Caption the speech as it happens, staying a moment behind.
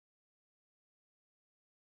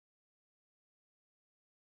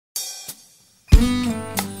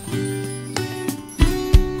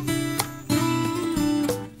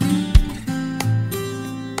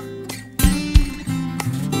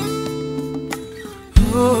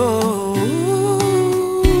Oh,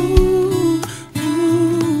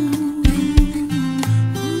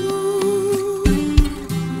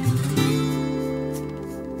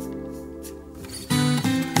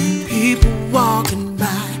 people walking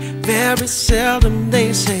by, very seldom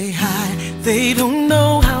they say hi. They don't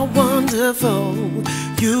know how wonderful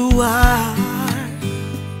you are.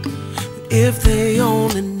 If they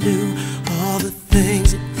only knew all the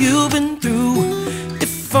things that you've been through,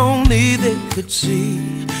 if only they could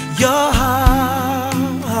see your heart.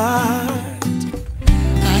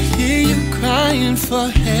 I hear you crying for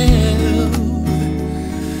help.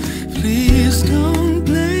 Please don't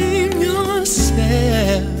blame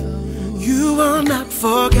yourself. You are not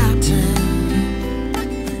forgotten.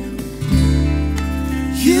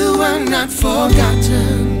 You are not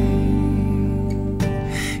forgotten.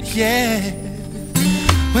 Yeah,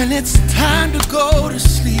 when it's time to go to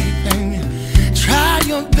sleep and you try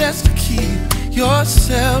your best to keep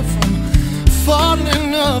yourself from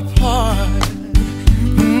falling apart,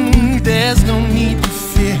 there's no need to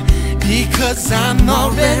fear, because I'm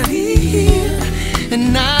already here,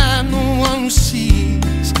 and I'm the one who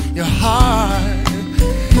sees your heart.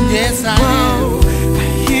 Yes, I am. I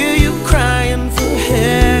hear you crying for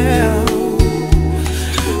help.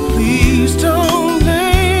 Please don't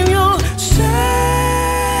blame yourself.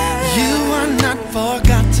 You are not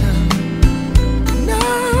forgotten. No,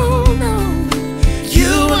 no,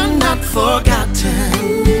 you are not forgotten.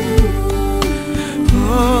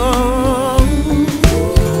 Oh,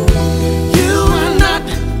 you are not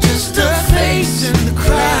just a face in the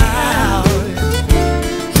crowd.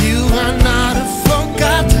 You are not a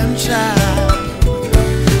forgotten child.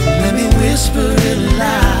 Let me whisper it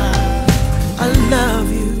loud. I love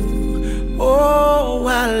you. Oh, I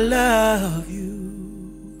love you.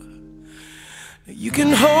 You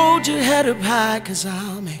can hold your head up high, 'cause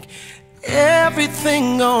I'll make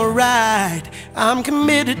everything alright. I'm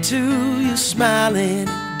committed to you smiling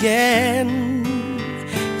again.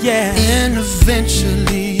 Yeah. And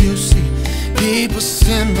eventually you see people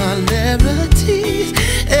similarities.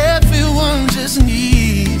 Everyone just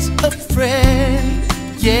needs a friend.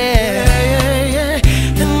 Yeah, Yeah,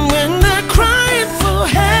 yeah. And when they're crying for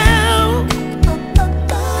help,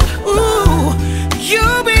 ooh,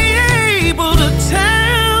 you'll be able to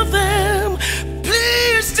tell them.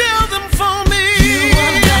 Please tell them for me. you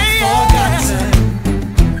are not forgotten.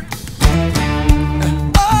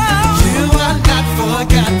 Oh, You are not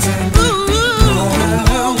forgotten.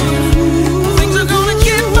 ooh, things are gonna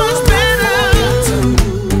get much better.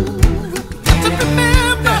 Got to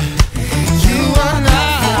remember, You are not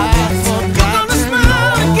you're gonna forgotten.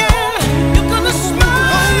 smile again. You're gonna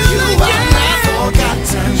smile You are again. not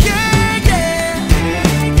forgotten. Yeah, yeah.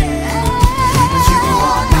 You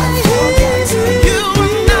are not forgotten. You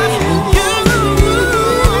are not,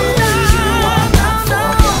 you are not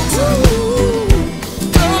forgotten.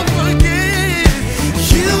 Don't forget,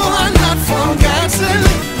 you are not forgotten.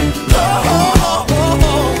 Oh, oh, oh,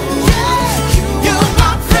 oh. You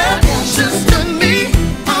are precious to me.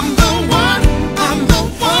 I'm the one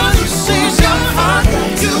who sees your heart.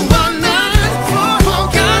 You are not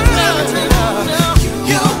forgotten.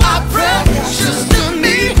 You are precious to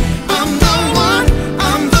me. I'm the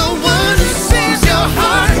one who sees your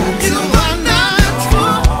heart. You are not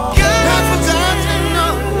forgotten. No,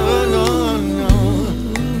 no, no.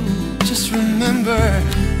 Just remember,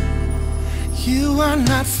 you are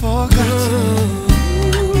not forgotten.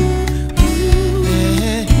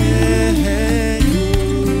 Yeah, yeah, yeah.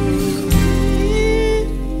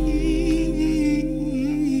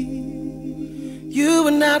 You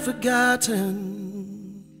are not forgotten.